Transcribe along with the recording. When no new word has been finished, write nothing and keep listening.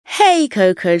Hey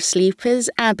Koko Sleepers,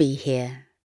 Abby here.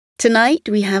 Tonight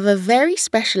we have a very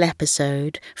special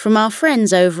episode from our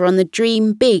friends over on the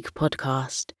Dream Big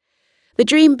podcast. The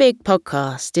Dream Big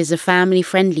podcast is a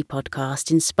family-friendly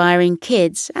podcast inspiring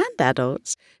kids and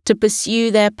adults to pursue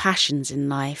their passions in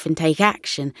life and take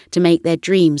action to make their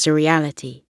dreams a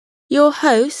reality. Your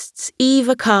hosts,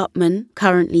 Eva Karpman,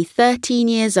 currently 13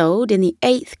 years old in the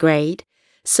 8th grade,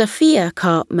 Sophia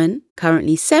Karpman,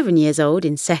 currently 7 years old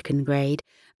in 2nd grade,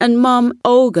 and Mum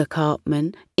Olga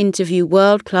Karpman interview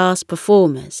world-class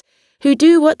performers who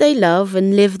do what they love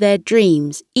and live their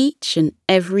dreams each and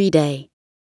every day.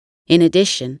 In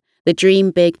addition, the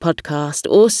Dream Big podcast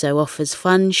also offers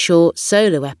fun short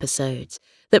solo episodes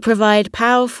that provide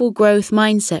powerful growth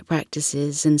mindset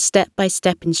practices and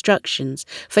step-by-step instructions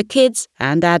for kids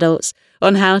and adults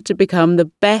on how to become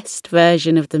the best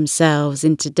version of themselves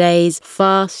in today's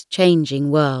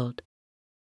fast-changing world.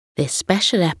 This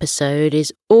special episode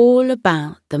is all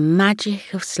about the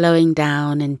magic of slowing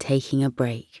down and taking a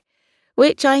break,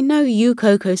 which I know you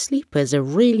Koko Sleepers are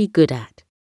really good at.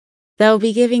 They'll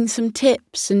be giving some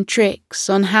tips and tricks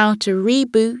on how to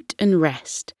reboot and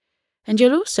rest, and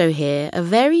you'll also hear a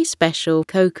very special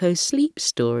Koko Sleep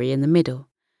story in the middle.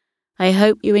 I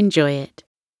hope you enjoy it.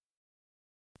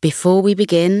 Before we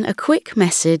begin, a quick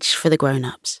message for the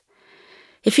grown-ups.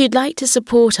 If you'd like to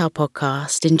support our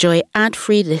podcast, enjoy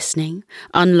ad-free listening,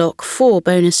 unlock 4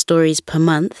 bonus stories per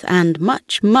month, and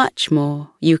much, much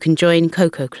more, you can join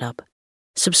Koko Club.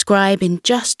 Subscribe in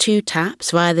just 2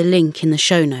 taps via the link in the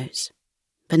show notes.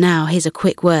 But now, here's a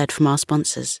quick word from our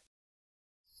sponsors.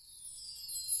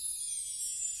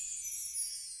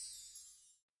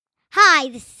 Hi,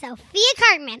 this is Sophia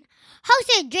Cartman,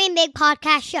 host of the Dream Big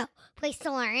podcast show, place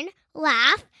to learn,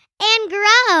 laugh, and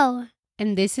grow.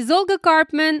 And this is Olga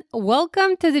Karpman.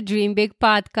 Welcome to the Dream Big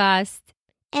podcast.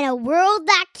 In a world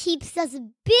that keeps us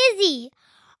busy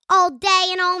all day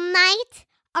and all night,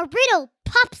 a riddle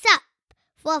pops up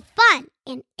full of fun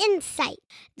and insight.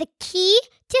 The key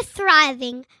to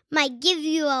thriving might give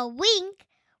you a wink,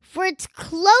 for it's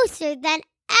closer than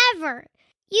ever.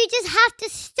 You just have to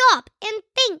stop and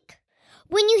think.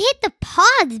 When you hit the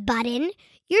pause button,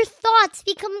 your thoughts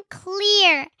become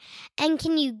clear. And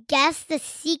can you guess the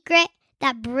secret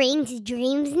that brings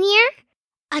dreams near?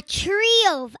 A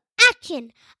trio of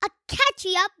action, a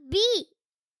catchy up beat.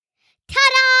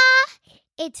 Ta-da!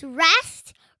 It's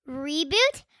rest,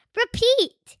 reboot,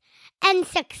 repeat, and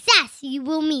success you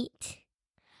will meet.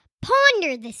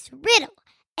 Ponder this riddle,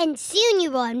 and soon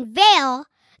you will unveil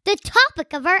the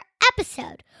topic of our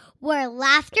episode, where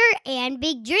laughter and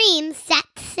big dreams set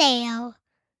sail.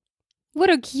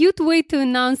 What a cute way to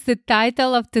announce the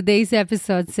title of today's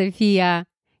episode, Sophia.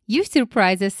 You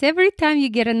surprise us every time you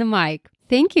get on the mic.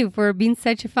 Thank you for being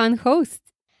such a fun host.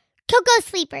 Koko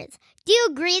Sleepers, do you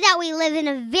agree that we live in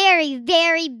a very,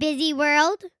 very busy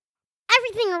world?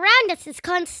 Everything around us is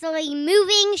constantly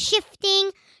moving,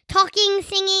 shifting, talking,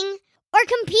 singing, or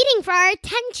competing for our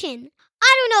attention.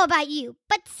 I don't know about you,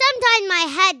 but sometimes my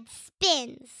head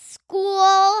spins.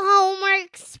 School,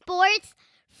 homework, sports,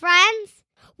 friends,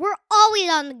 we're always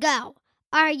on the go.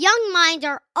 Our young minds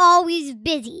are always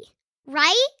busy,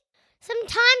 right?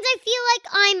 Sometimes I feel like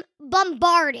I'm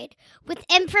bombarded with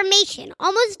information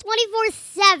almost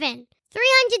 24/7,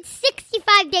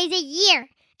 365 days a year,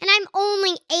 and I'm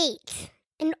only 8.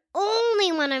 And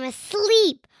only when I'm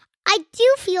asleep, I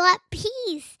do feel at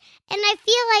peace, and I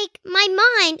feel like my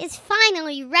mind is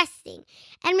finally resting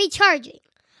and recharging,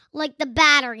 like the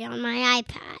battery on my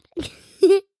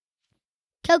iPad.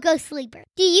 Koko Sleeper,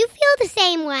 do you feel the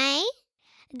same way?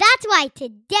 That's why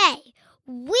today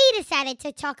we decided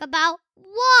to talk about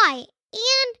why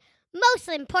and, most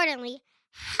importantly,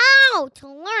 how to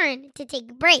learn to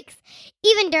take breaks,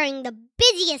 even during the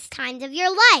busiest times of your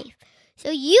life,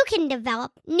 so you can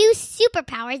develop new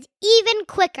superpowers even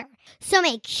quicker. So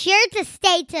make sure to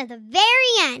stay to the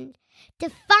very end to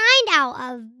find out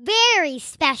a very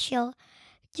special,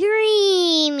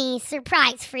 dreamy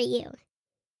surprise for you.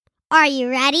 Are you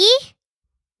ready?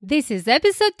 This is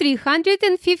episode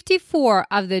 354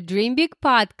 of the Dream Big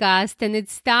podcast, and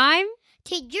it's time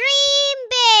to dream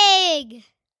big!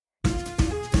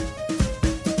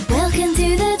 Welcome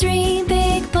to the Dream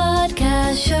Big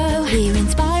podcast show. We're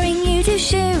inspiring you to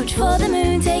shoot for the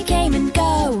moon, take aim and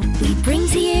go. We bring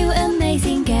to you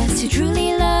amazing guests who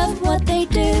truly love what they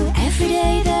do. Every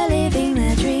day they're living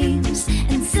their dreams,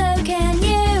 and so can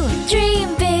you.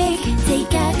 Dream big,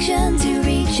 take action to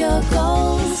reach your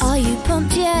goals. Are you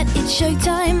pumped yet? It's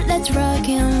showtime, let's rock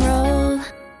and roll.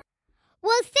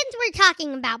 Well, since we're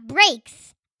talking about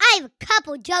breaks, I have a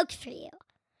couple jokes for you.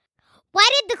 Why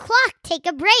did the clock take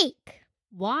a break?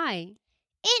 why.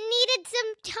 It needed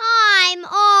some time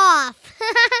off.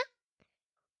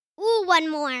 Ooh, one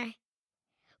more.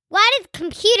 Why did the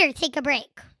computer take a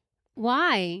break?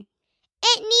 Why?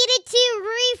 It needed to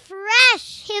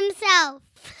refresh himself.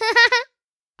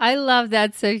 I love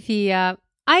that, Sophia.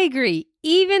 I agree.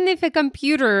 Even if a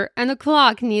computer and a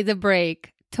clock need a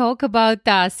break, talk about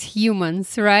us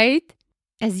humans, right?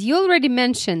 As you already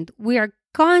mentioned, we are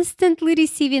constantly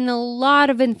receiving a lot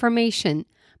of information.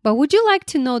 But would you like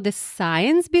to know the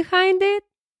science behind it?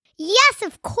 Yes,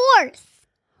 of course.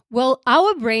 Well,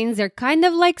 our brains are kind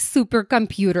of like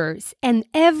supercomputers, and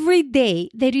every day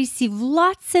they receive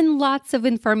lots and lots of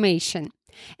information.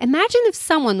 Imagine if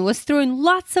someone was throwing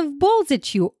lots of balls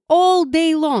at you all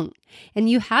day long, and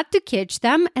you had to catch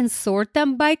them and sort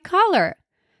them by color.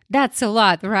 That's a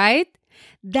lot, right?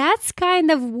 That's kind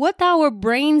of what our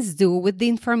brains do with the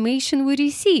information we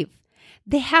receive.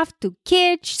 They have to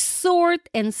catch, sort,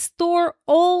 and store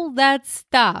all that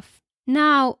stuff.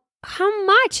 Now, how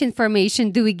much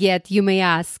information do we get, you may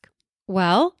ask?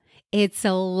 Well, it's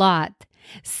a lot.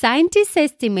 Scientists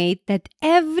estimate that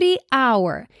every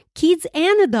hour, kids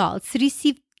and adults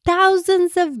receive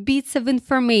thousands of bits of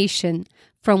information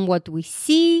from what we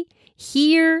see,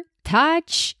 hear,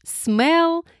 touch,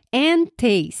 smell, and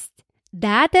taste.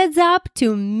 That adds up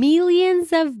to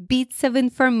millions of bits of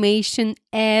information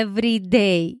every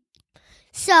day.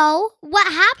 So,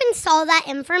 what happens to all that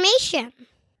information?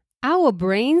 Our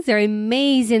brains are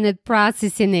amazing at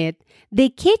processing it. They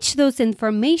catch those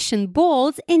information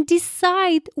balls and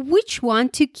decide which one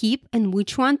to keep and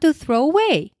which one to throw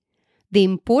away. The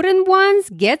important ones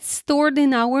get stored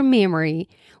in our memory,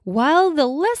 while the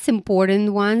less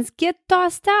important ones get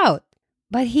tossed out.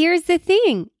 But here's the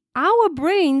thing. Our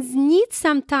brains need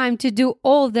some time to do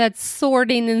all that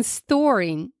sorting and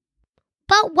storing.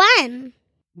 But when?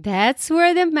 That's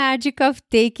where the magic of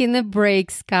taking a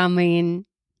breaks come in.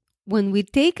 When we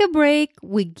take a break,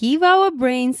 we give our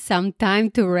brains some time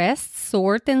to rest,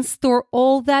 sort, and store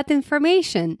all that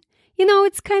information. You know,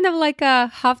 it's kind of like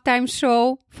a halftime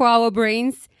show for our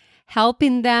brains,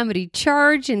 helping them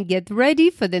recharge and get ready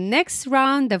for the next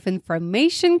round of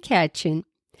information catching.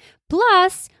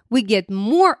 Plus, we get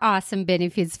more awesome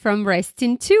benefits from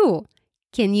resting too.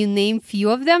 Can you name few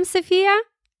of them, Sophia?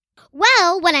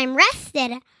 Well, when I'm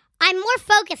rested, I'm more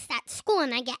focused at school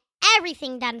and I get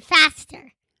everything done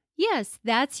faster. Yes,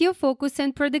 that's your focus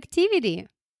and productivity.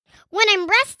 When I'm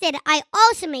rested, I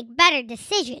also make better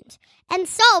decisions and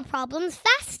solve problems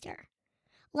faster.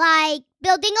 Like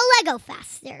building a Lego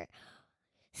faster.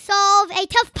 Solve a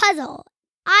tough puzzle.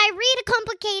 I read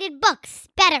complicated books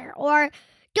better or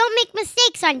don't make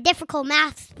mistakes on difficult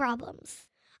math problems.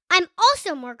 I'm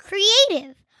also more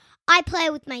creative. I play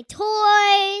with my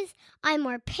toys. I'm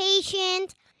more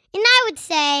patient. And I would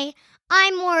say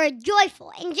I'm more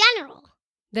joyful in general.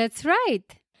 That's right.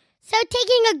 So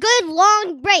taking a good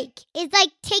long break is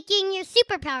like taking your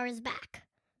superpowers back.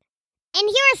 And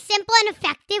here are simple and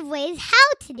effective ways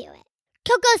how to do it.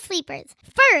 Koko Sleepers.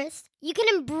 First, you can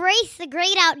embrace the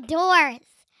great outdoors.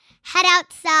 Head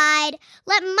outside.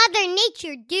 Let Mother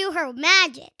Nature do her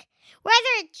magic.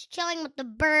 Whether it's chilling with the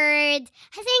birds,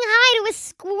 saying hi to a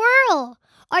squirrel,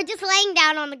 or just laying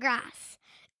down on the grass.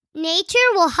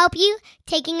 Nature will help you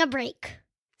taking a break.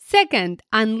 Second,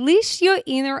 unleash your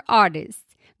inner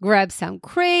artist. Grab some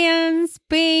crayons,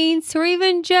 paints, or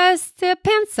even just a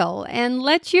pencil and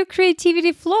let your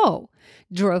creativity flow.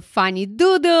 Draw a funny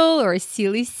doodle or a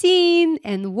silly scene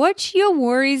and watch your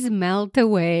worries melt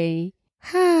away.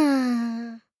 Third,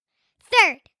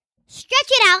 stretch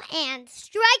it out and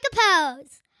strike a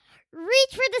pose.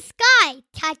 Reach for the sky,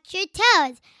 touch your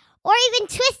toes, or even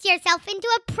twist yourself into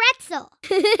a pretzel.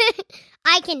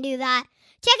 I can do that.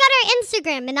 Check out our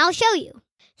Instagram and I'll show you.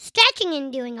 Stretching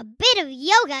and doing a bit of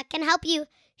yoga can help you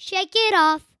shake it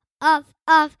off,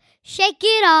 shake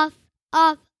it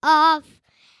off,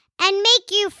 and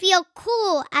make you feel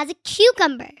cool as a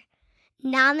cucumber.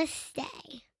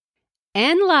 Namaste.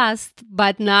 And last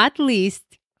but not least,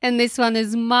 and this one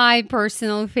is my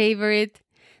personal favorite,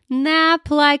 nap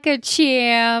like a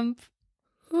champ.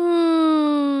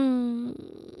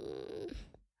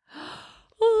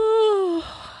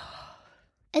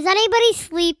 Is anybody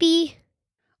sleepy?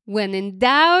 When in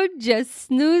doubt, just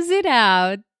snooze it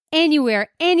out. Anywhere,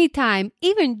 anytime,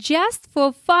 even just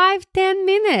for 5-10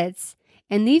 minutes.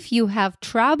 And if you have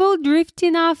trouble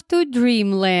drifting off to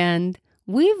dreamland,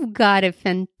 we've got a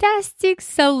fantastic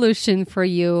solution for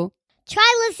you.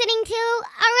 Try listening to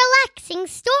a relaxing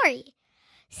story.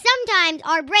 Sometimes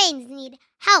our brains need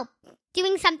help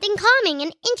doing something calming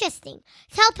and interesting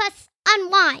to help us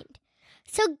unwind.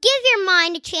 So give your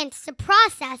mind a chance to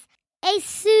process a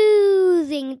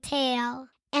soothing tale.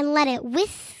 and let it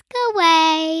whisk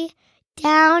away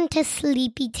down to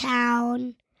Sleepy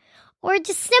Town. Or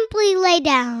just simply lay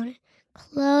down,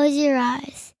 close your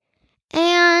eyes,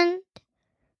 and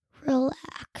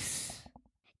relax.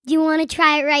 Do you want to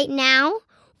try it right now?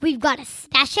 We've got a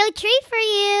special treat for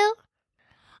you.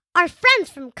 Our friends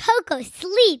from Koko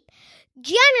Sleep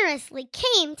generously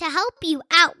came to help you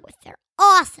out with their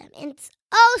awesome and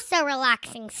so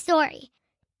relaxing story.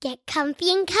 Get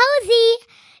comfy and cozy,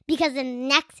 because in the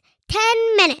next 10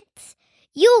 minutes,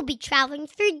 you will be traveling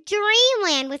through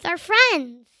Dreamland with our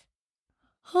friends.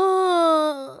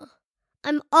 Oh,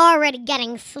 I'm already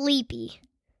getting sleepy.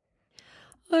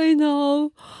 I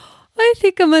know. I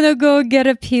think I'm gonna go get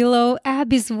a pillow.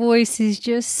 Abby's voice is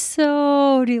just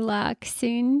so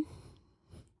relaxing.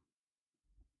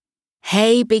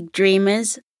 Hey, big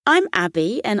dreamers. I'm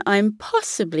Abby, and I'm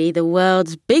possibly the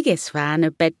world's biggest fan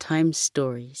of bedtime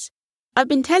stories. I've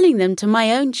been telling them to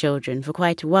my own children for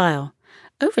quite a while.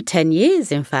 Over 10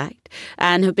 years, in fact,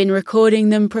 and have been recording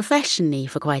them professionally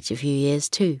for quite a few years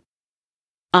too.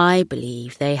 I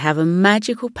believe they have a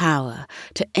magical power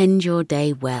to end your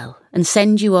day well and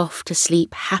send you off to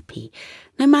sleep happy,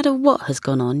 no matter what has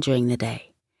gone on during the day.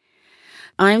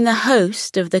 I'm the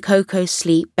host of the Koko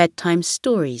Sleep Bedtime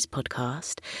Stories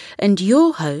podcast, and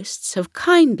your hosts have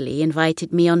kindly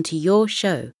invited me onto your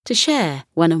show to share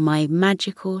one of my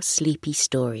magical sleepy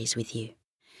stories with you.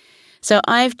 So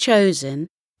I've chosen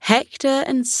Hector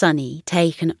and Sunny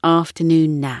Take an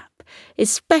Afternoon Nap,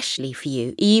 especially for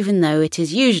you, even though it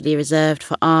is usually reserved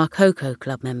for our Koko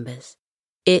Club members.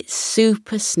 It's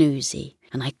super snoozy,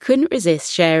 and I couldn't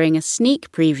resist sharing a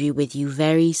sneak preview with you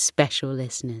very special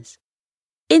listeners.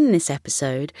 In this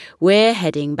episode, we're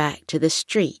heading back to the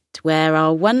street where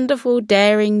our wonderful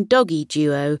daring doggy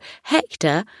duo,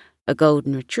 Hector, a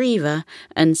golden retriever,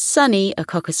 and Sunny, a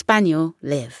cocker spaniel,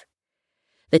 live.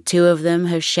 The two of them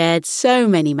have shared so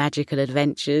many magical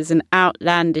adventures and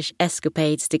outlandish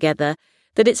escapades together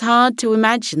that it's hard to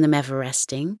imagine them ever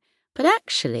resting, but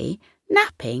actually,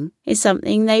 napping is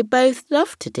something they both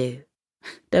love to do.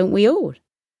 Don't we all?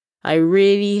 I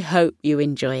really hope you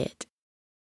enjoy it.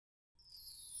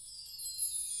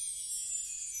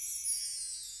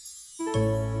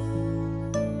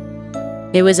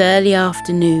 It was early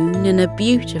afternoon, and a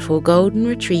beautiful golden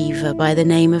retriever by the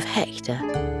name of Hector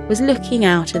was looking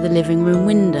out of the living room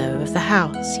window of the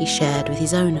house he shared with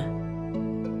his owner.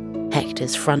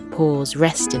 Hector's front paws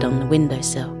rested on the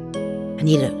windowsill, and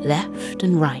he looked left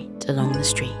and right along the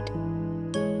street.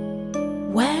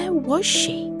 Where was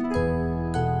she?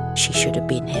 She should have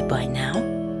been here by now.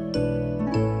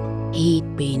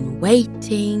 He'd been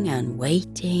waiting and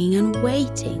waiting and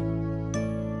waiting.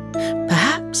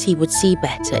 Perhaps he would see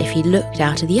better if he looked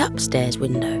out of the upstairs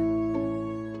window.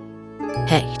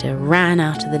 Hector ran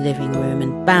out of the living room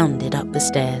and bounded up the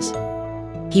stairs.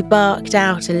 He barked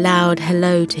out a loud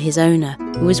hello to his owner,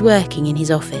 who was working in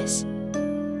his office.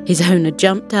 His owner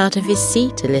jumped out of his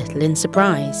seat a little in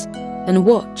surprise and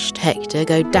watched Hector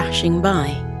go dashing by.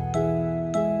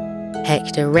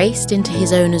 Hector raced into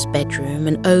his owner's bedroom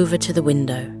and over to the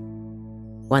window.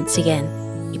 Once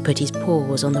again, he put his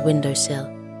paws on the windowsill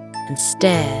and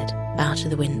stared out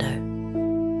of the window.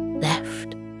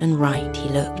 Left and right he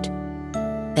looked,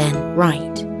 then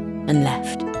right and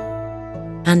left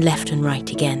and right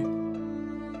again.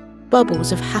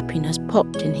 Bubbles of happiness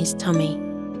popped in his tummy.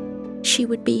 She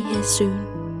would be here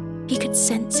soon. He could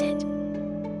sense it.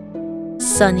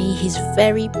 Sunny, his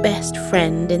very best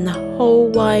friend in the whole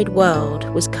wide world,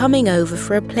 was coming over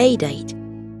for a play date,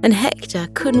 and Hector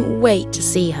couldn't wait to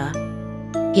see her.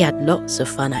 He had lots of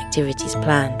fun activities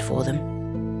planned for them.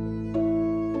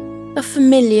 A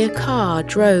familiar car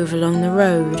drove along the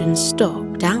road and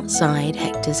stopped outside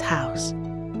Hector's house.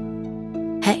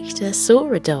 Hector saw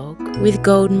a dog with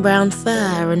golden brown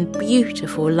fur and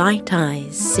beautiful light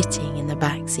eyes sitting in the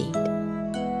back seat.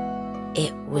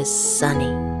 It was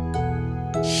Sunny.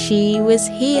 She was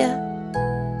here.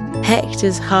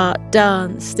 Hector's heart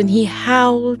danced and he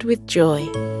howled with joy.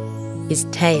 His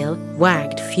tail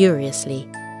wagged furiously,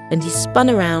 and he spun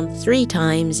around 3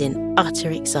 times in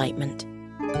utter excitement.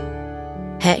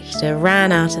 Hector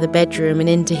ran out of the bedroom and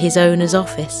into his owner's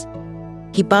office.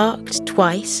 He barked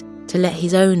twice to let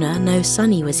his owner know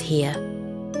Sunny was here,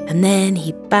 and then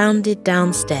he bounded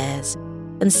downstairs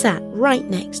and sat right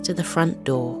next to the front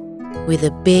door with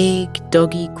a big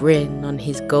doggy grin on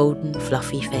his golden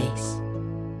fluffy face.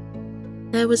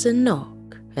 There was a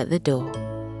knock at the door.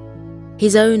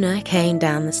 His owner came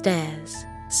down the stairs,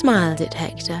 smiled at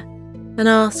Hector, and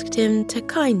asked him to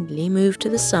kindly move to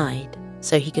the side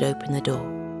so he could open the door.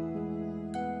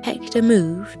 Hector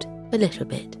moved a little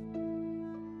bit.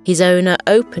 His owner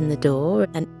opened the door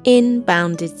and in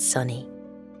bounded Sunny.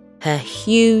 Her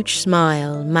huge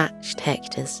smile matched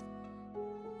Hector's.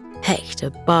 Hector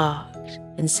barked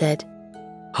and said,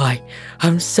 "Hi,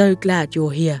 I'm so glad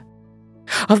you're here.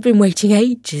 I've been waiting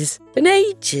ages and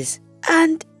ages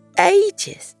and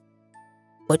ages.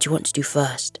 What do you want to do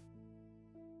first?"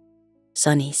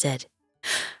 Sunny said,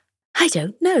 "I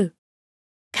don't know.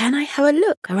 Can I have a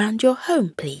look around your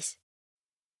home, please?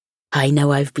 I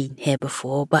know I've been here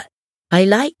before, but I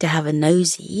like to have a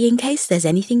nosy in case there's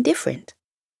anything different.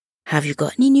 Have you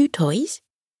got any new toys?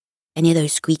 Any of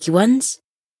those squeaky ones?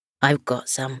 I've got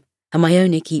some, and my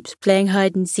owner keeps playing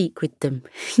hide and seek with them."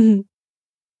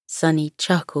 Sunny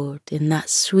chuckled in that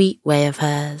sweet way of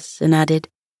hers and added,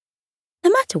 "No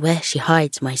matter where she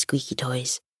hides my squeaky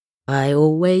toys, I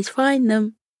always find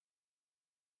them."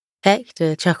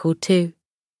 Hector chuckled too.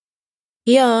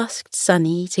 He asked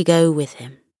Sunny to go with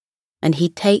him, and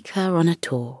he'd take her on a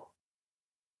tour.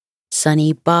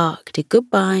 Sunny barked a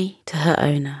goodbye to her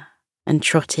owner and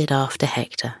trotted after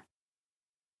Hector.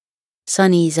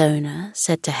 Sunny's owner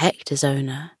said to Hector's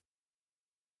owner,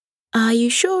 "Are you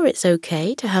sure it's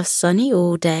okay to have Sunny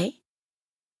all day?"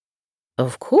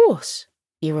 "Of course,"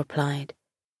 he replied.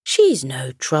 "She's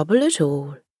no trouble at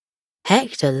all.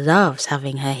 Hector loves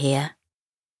having her here."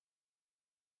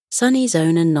 Sunny's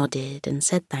owner nodded and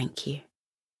said thank you.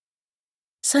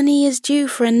 "Sunny is due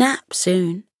for a nap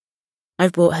soon.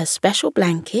 I've brought her special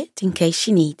blanket in case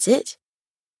she needs it.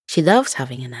 She loves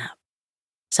having a nap.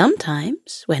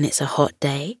 Sometimes, when it's a hot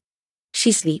day,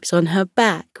 she sleeps on her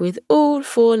back with all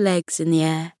 4 legs in the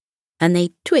air, and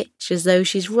they twitch as though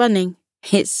she's running.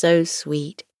 It's so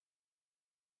sweet."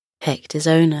 Hector's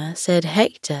owner said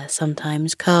Hector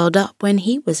sometimes curled up when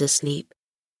he was asleep,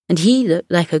 and he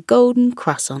looked like a golden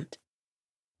croissant.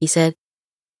 He said,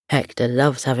 "Hector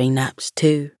loves having naps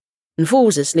too, and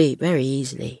falls asleep very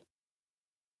easily.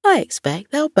 I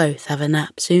expect they'll both have a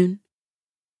nap soon."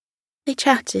 They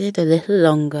chatted a little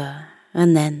longer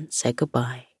and then said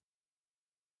goodbye.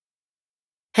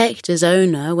 Hector's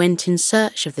owner went in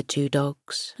search of the 2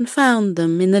 dogs and found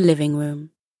them in the living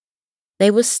room. They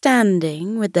were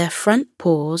standing with their front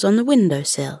paws on the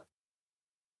windowsill.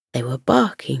 They were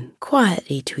barking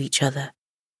quietly to each other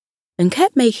and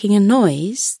kept making a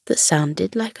noise that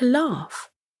sounded like a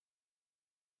laugh.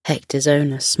 Hector's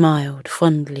owner smiled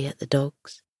fondly at the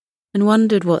dogs and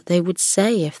wondered what they would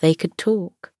say if they could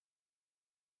talk.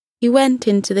 He went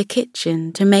into the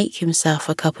kitchen to make himself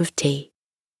a cup of tea.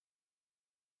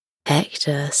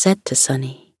 Hector said to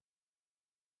Sunny,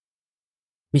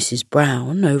 "Mrs.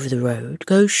 Brown over the road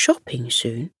goes shopping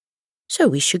soon, so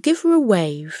we should give her a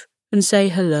wave and say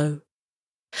hello.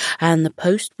 And the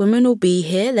postwoman will be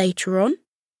here later on,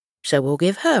 so we'll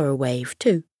give her a wave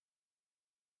too.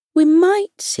 We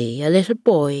might see a little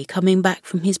boy coming back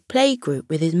from his playgroup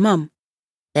with his mum.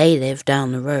 They live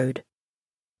down the road.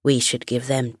 We should give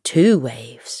them 2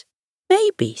 waves,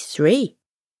 maybe 3.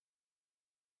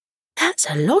 "That's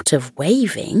a lot of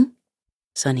waving,"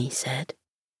 Sunny said.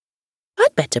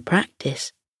 "I'd better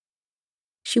practice."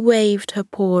 She waved her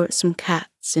paw at some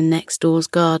cats in next door's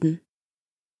garden.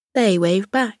 They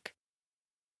waved back.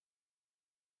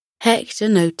 Hector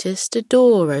noticed a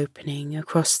door opening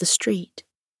across the street.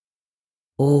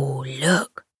 "Oh,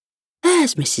 look,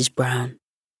 there's Mrs. Brown.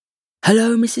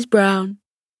 Hello, Mrs. Brown."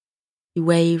 He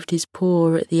waved his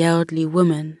paw at the elderly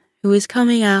woman who was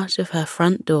coming out of her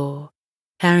front door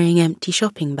carrying empty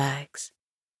shopping bags.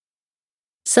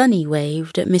 Sunny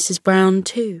waved at Mrs. Brown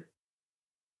too.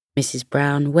 Mrs.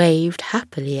 Brown waved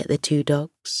happily at the 2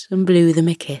 dogs and blew them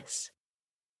a kiss.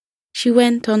 She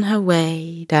went on her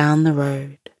way down the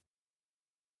road.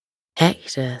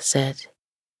 Hector said,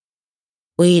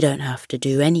 "We don't have to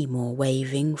do any more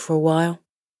waving for a while.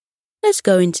 Let's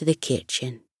go into the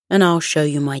kitchen and I'll show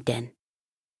you my den."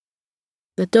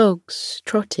 The dogs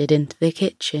trotted into the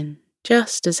kitchen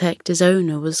just as Hector's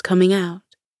owner was coming out.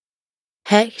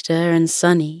 Hector and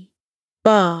Sunny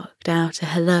barked out a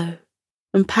hello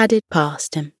and padded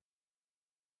past him.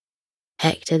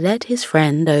 Hector led his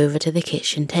friend over to the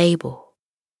kitchen table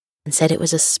and said it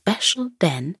was a special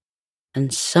den,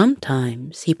 and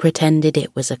sometimes he pretended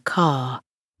it was a car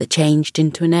that changed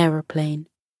into an aeroplane,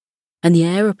 and the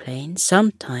aeroplane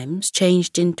sometimes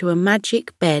changed into a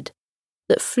magic bed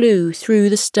that flew through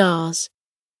the stars.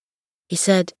 He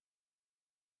said,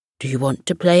 "Do you want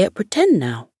to play at pretend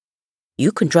now?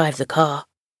 You can drive the car."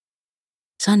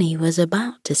 Sunny was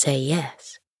about to say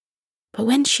yes, but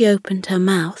when she opened her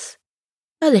mouth,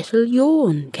 a little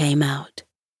yawn came out.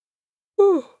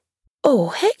 Oh,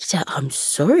 Hector, I'm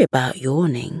sorry about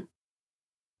yawning.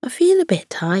 I feel a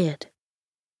bit tired.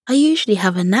 I usually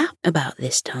have a nap about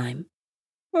this time,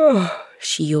 Oh,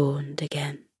 she yawned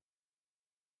again.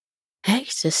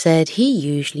 Hector said he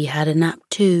usually had a nap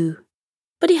too,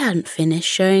 but he hadn't finished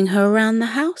showing her around the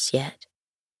house yet,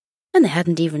 and they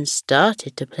hadn't even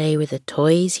started to play with the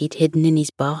toys he'd hidden in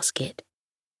his basket.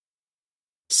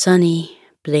 Sunny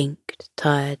blinked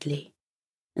tiredly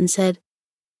and said,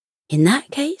 in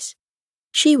that case,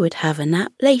 she would have a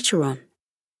nap later on.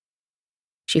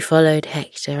 She followed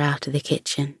Hector out of the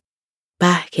kitchen,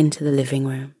 back into the living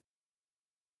room.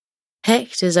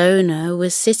 Hector's owner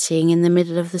was sitting in the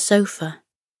middle of the sofa.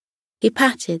 He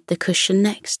patted the cushion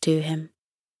next to him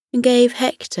and gave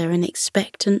Hector an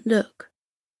expectant look.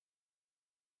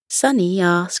 Sunny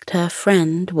asked her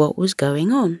friend what was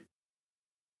going on.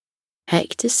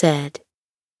 Hector said,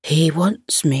 he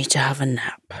wants me to have a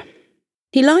nap.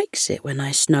 He likes it when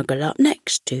I snuggle up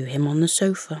next to him on the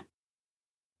sofa.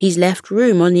 He's left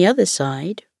room on the other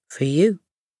side for you.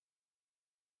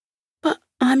 But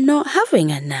I'm not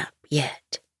having a nap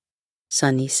yet,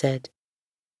 Sunny said.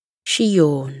 She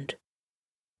yawned.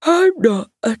 I'm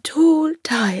not at all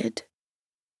tired.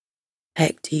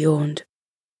 Hector yawned.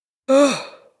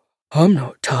 Oh, I'm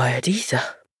not tired either.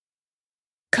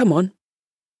 Come on,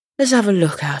 let's have a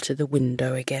look out of the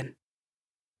window again.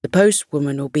 The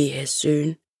postwoman will be here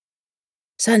soon.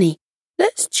 Sunny,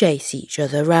 let's chase each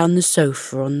other round the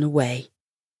sofa on the way.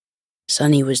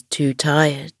 Sunny was too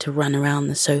tired to run around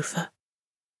the sofa,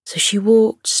 so she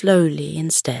walked slowly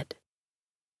instead.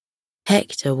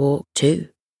 Hector walked too,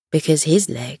 because his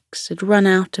legs had run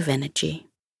out of energy.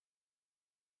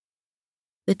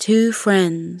 The two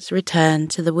friends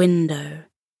returned to the window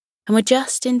and were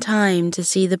just in time to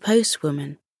see the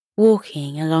postwoman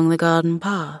walking along the garden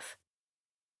path.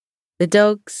 The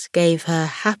dogs gave her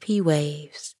happy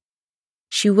waves.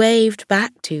 She waved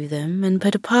back to them and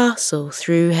put a parcel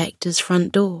through Hector's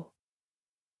front door.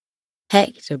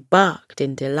 Hector barked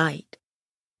in delight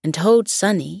and told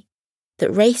Sunny that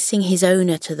racing his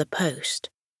owner to the post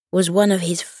was one of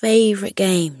his favourite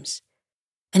games,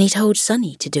 and he told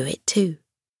Sunny to do it too.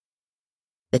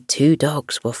 The two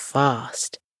dogs were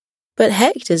fast, but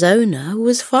Hector's owner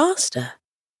was faster,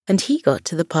 and he got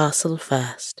to the parcel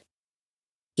first.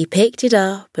 He picked it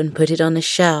up and put it on a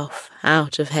shelf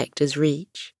out of Hector's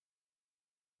reach.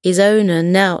 His owner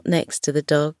knelt next to the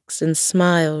dogs and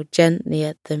smiled gently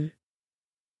at them.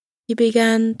 He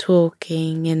began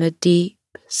talking in a deep,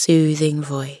 soothing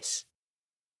voice.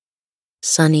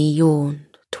 Sunny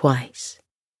yawned twice.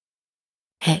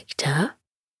 Hector,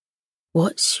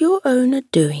 what's your owner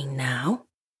doing now?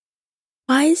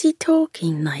 Why is he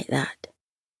talking like that?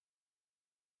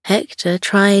 Hector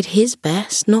tried his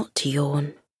best not to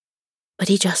yawn, but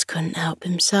he just couldn't help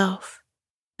himself,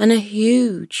 and a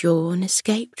huge yawn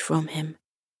escaped from him.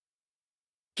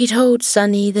 He told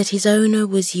Sunny that his owner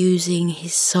was using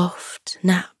his soft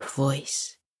nap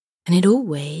voice, and it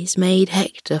always made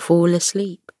Hector fall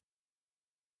asleep.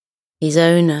 His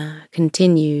owner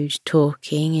continued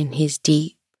talking in his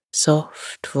deep,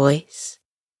 soft voice.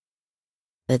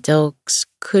 The dogs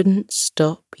couldn't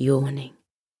stop yawning.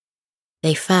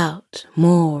 They felt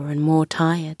more and more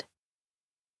tired.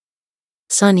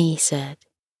 Sunny said,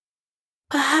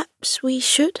 perhaps we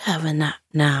should have a nap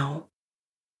now.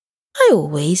 I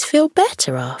always feel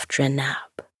better after a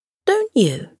nap, don't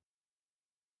you?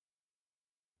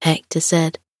 Hector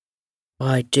said,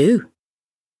 I do.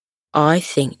 I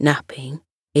think napping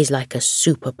is like a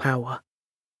superpower,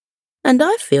 and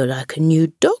I feel like a new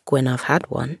dog when I've had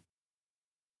one.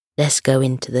 Let's go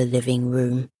into the living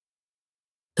room.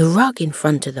 The rug in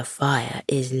front of the fire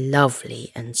is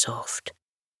lovely and soft.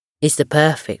 It's the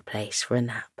perfect place for a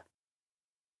nap.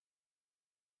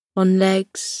 On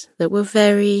legs that were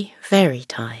very, very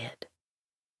tired,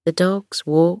 the dogs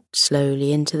walked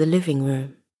slowly into the living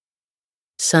room.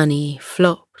 Sunny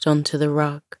flopped onto the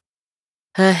rug,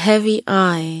 her heavy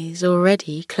eyes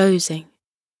already closing.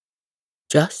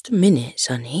 Just a minute,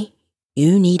 Sunny.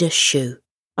 You need a shoe.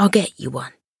 I'll get you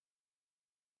one.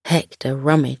 Hector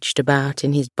rummaged about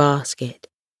in his basket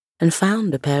and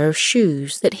found a pair of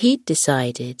shoes that he'd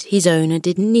decided his owner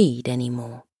didn't need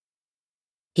anymore.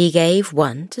 He gave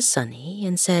one to Sunny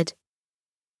and said,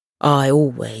 I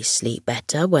always sleep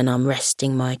better when I'm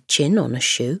resting my chin on a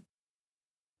shoe.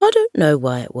 I don't know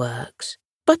why it works,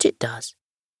 but it does.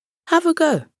 Have a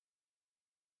go.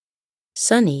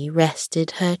 Sunny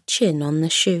rested her chin on the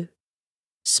shoe,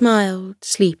 smiled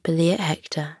sleepily at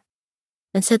Hector,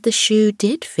 and said the shoe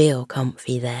did feel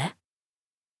comfy there.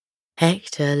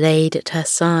 Hector laid at her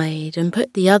side and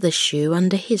put the other shoe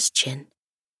under his chin.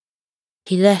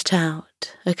 He let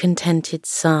out a contented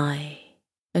sigh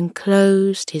and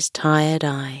closed his tired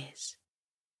eyes.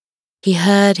 He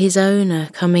heard his owner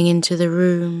coming into the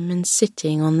room and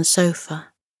sitting on the sofa.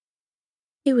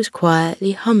 He was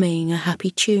quietly humming a happy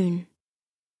tune.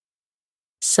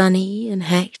 Sunny and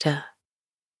Hector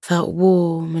felt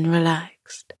warm and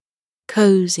relaxed,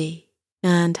 cozy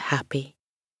and happy.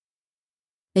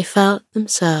 They felt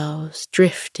themselves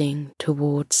drifting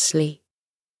towards sleep.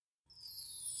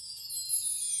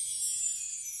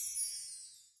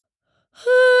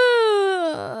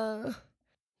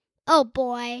 Oh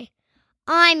boy,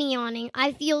 I'm yawning.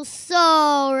 I feel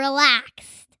so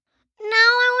relaxed. Now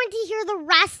I want to hear the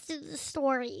rest of the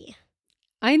story.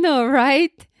 I know,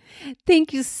 right?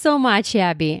 Thank you so much,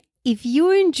 Abby. If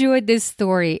you enjoyed this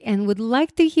story and would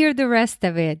like to hear the rest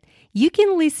of it, you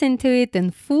can listen to it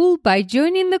in full by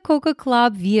joining the Koko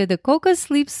Club via the Koko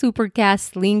Sleep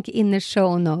Supercast link in the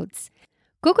show notes.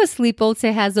 Koko Sleep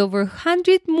also has over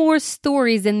 100 more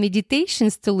stories and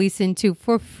meditations to listen to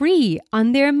for free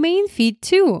on their main feed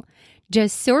too.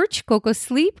 Just search Koko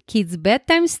Sleep Kids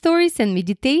Bedtime Stories and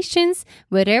Meditations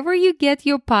wherever you get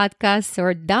your podcasts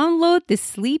or download the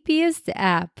Sleepiest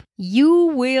app. You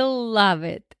will love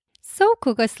it. So,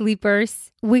 Koko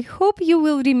Sleepers, we hope you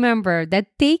will remember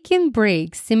that taking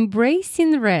breaks,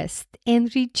 embracing rest,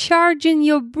 and recharging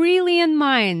your brilliant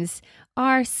minds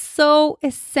are so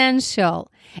essential,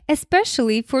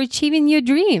 especially for achieving your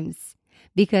dreams.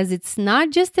 Because it's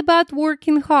not just about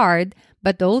working hard,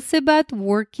 but also about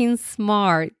working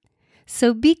smart.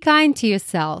 So be kind to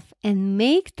yourself and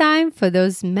make time for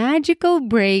those magical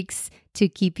breaks to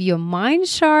keep your mind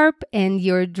sharp and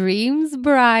your dreams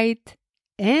bright.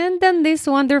 And on this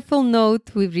wonderful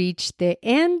note, we've reached the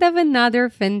end of another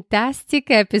fantastic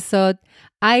episode.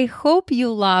 I hope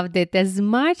you loved it as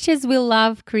much as we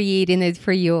love creating it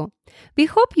for you. We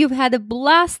hope you've had a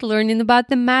blast learning about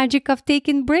the magic of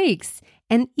taking breaks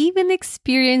and even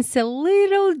experience a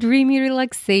little dreamy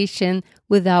relaxation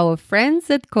with our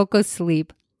friends at Koko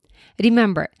Sleep.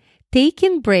 Remember,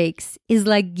 taking breaks is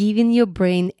like giving your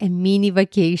brain a mini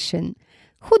vacation.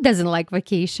 Who doesn't like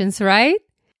vacations, right?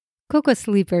 Koko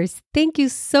Sleepers, thank you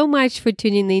so much for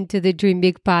tuning in to the Dream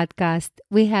Big podcast.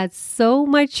 We had so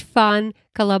much fun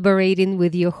collaborating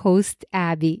with your host,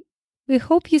 Abby. We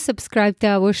hope you subscribe to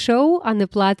our show on the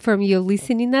platform you're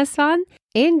listening us on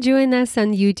and join us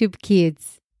on YouTube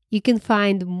Kids. You can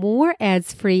find more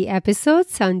ads-free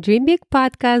episodes on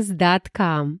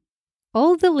dreambigpodcast.com.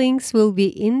 All the links will be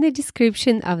in the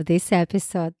description of this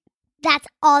episode. That's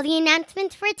all the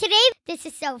announcements for today. This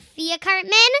is Sophia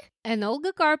Cartman And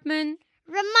Olga Karpman,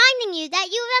 reminding you that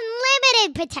you have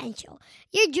unlimited potential.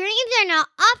 Your dreams are not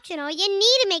optional. You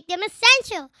need to make them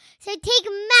essential. So take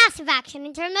massive action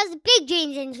and turn those big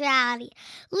dreams into reality.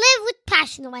 Live with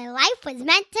passion the way life was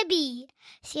meant to be.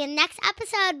 See you next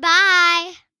episode.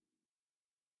 Bye.